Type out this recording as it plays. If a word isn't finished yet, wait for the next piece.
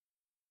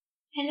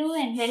Hello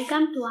and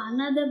welcome to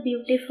another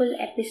beautiful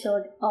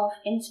episode of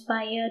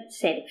Inspired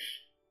Self.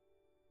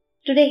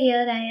 Today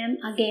here I am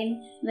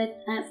again with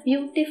a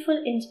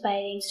beautiful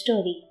inspiring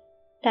story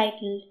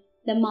titled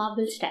The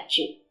Marble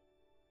Statue.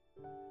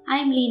 I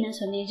am Leena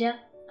Soneja,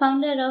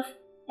 founder of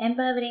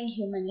Empowering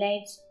Human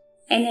Lives,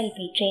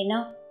 NLP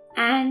trainer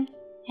and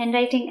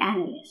handwriting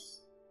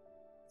analyst.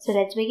 So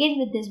let's begin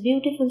with this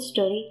beautiful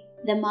story,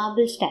 The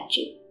Marble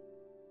Statue.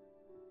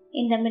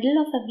 In the middle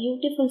of a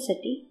beautiful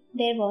city,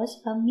 there was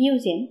a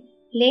museum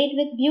laid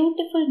with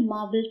beautiful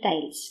marble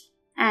tiles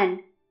and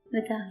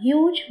with a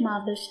huge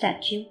marble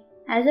statue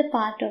as a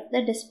part of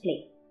the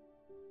display.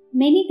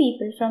 Many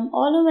people from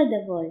all over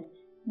the world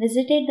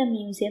visited the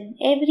museum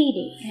every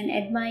day and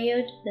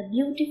admired the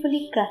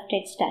beautifully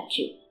crafted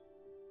statue.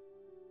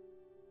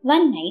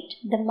 One night,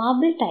 the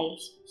marble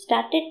tiles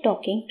started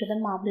talking to the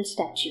marble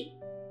statue.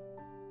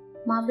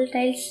 Marble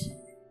tiles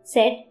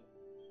said,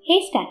 "Hey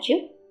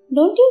statue,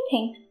 don't you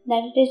think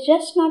that it is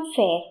just not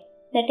fair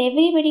that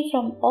everybody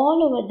from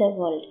all over the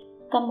world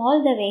come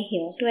all the way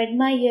here to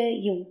admire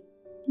you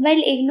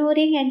while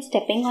ignoring and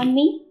stepping on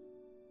me?"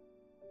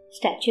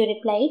 Statue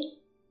replied,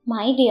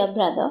 "My dear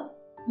brother,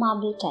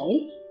 marble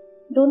tile,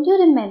 don't you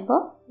remember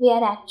we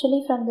are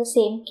actually from the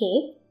same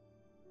cave?"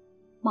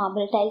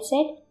 Marble tile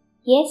said,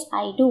 "Yes,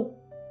 I do.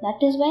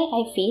 That is why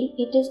I feel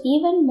it is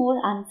even more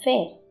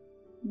unfair.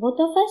 Both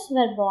of us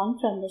were born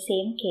from the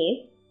same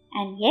cave,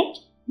 and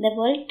yet the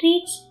world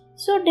treats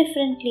so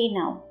differently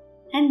now,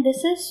 and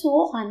this is so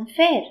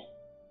unfair."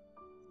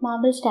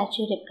 Marble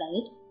statue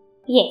replied,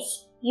 "Yes,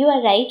 you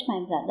are right, my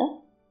brother.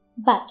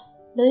 But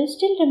do you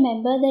still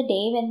remember the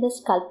day when the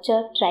sculptor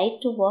tried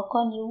to work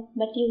on you,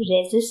 but you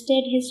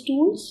resisted his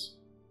tools?"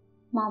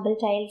 Marble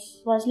Tiles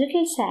was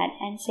little sad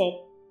and said,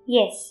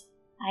 "Yes,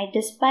 I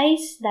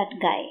despise that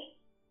guy.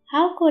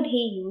 How could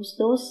he use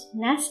those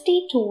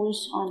nasty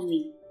tools on me?"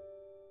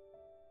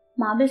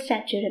 Marble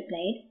statue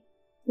replied,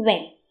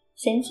 "Well,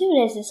 since you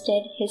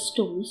resisted his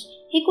tools,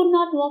 he could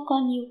not work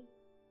on you.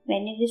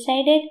 When he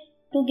decided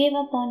to give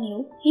up on you,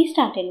 he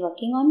started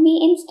working on me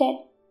instead.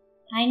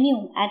 I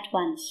knew at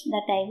once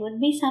that I would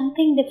be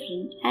something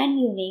different and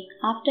unique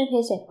after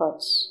his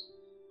efforts.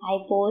 I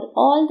bore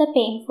all the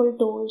painful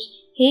tools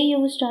he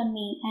used on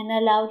me and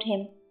allowed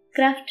him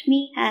craft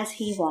me as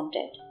he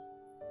wanted."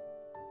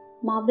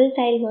 Marble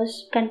Tile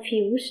was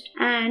confused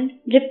and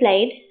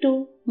replied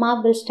to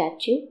Marble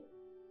Statue,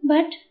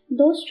 "But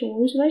those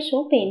tools were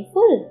so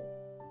painful."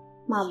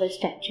 Marble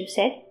Statue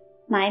said,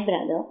 "My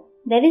brother,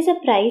 there is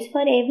a price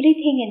for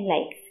everything in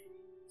life.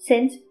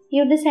 Since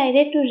you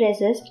decided to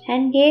resist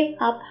and gave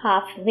up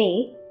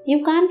halfway,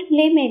 you can't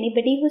blame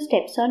anybody who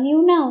steps on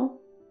you now."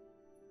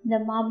 The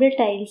marble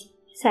tiles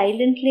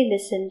silently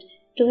listened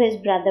to his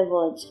brother's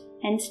words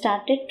and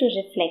started to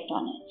reflect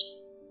on it.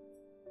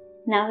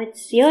 Now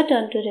it's your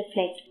turn to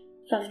reflect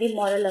from the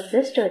moral of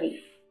the story.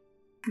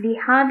 The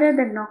harder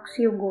the knocks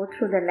you go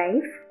through the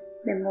life,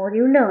 the more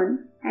you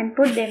learn and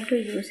put them to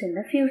use in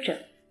the future.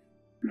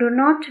 Do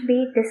not be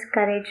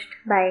discouraged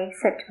by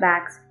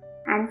setbacks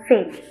and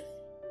failure.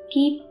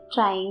 Keep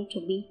trying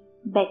to be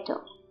better.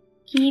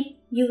 Keep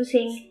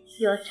using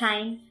your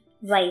time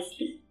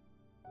wisely.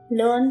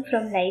 Learn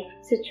from life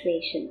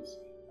situations.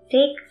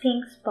 Take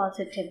things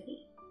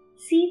positively.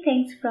 See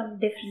things from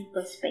different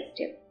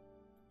perspective.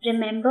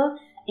 Remember,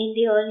 in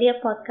the earlier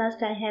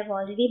podcast I have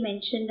already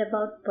mentioned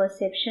about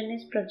perception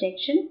is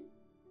projection.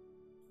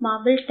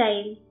 Marble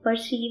Tile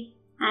perceived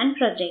and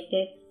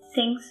projected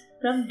things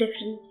from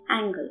different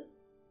angle.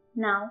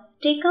 Now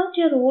take out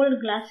your old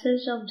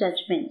glasses of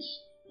judgments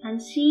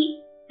and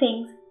see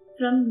things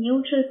from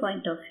neutral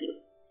point of view.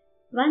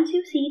 Once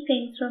you see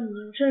things from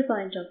neutral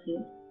point of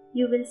view,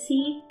 you will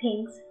see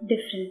things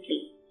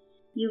differently.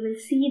 You will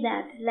see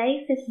that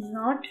life is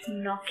not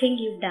knocking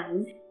you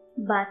down,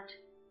 but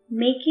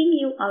making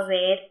you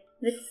aware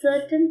with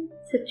certain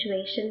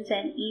situations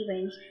and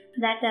events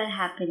that are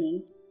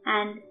happening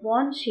and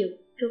wants you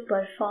to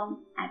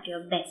perform at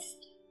your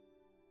best.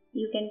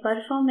 You can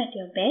perform at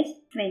your best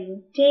when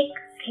you take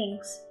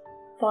things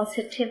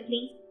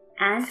positively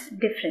and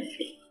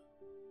differently.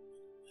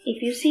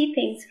 If you see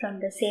things from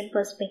the same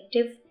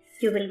perspective,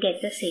 you will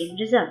get the same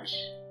results.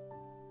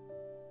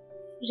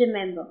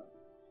 Remember,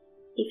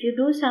 if you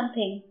do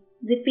something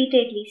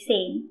repeatedly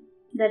same,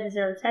 the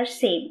results are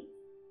same.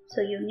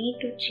 So you need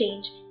to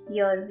change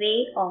your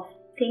way of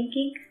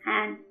thinking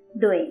and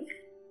doing.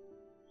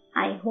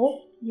 I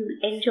hope you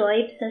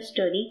enjoyed the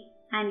story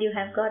and you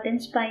have got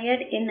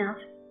inspired enough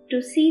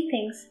to see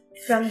things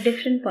from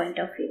different point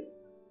of view.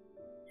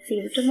 See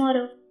you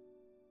tomorrow.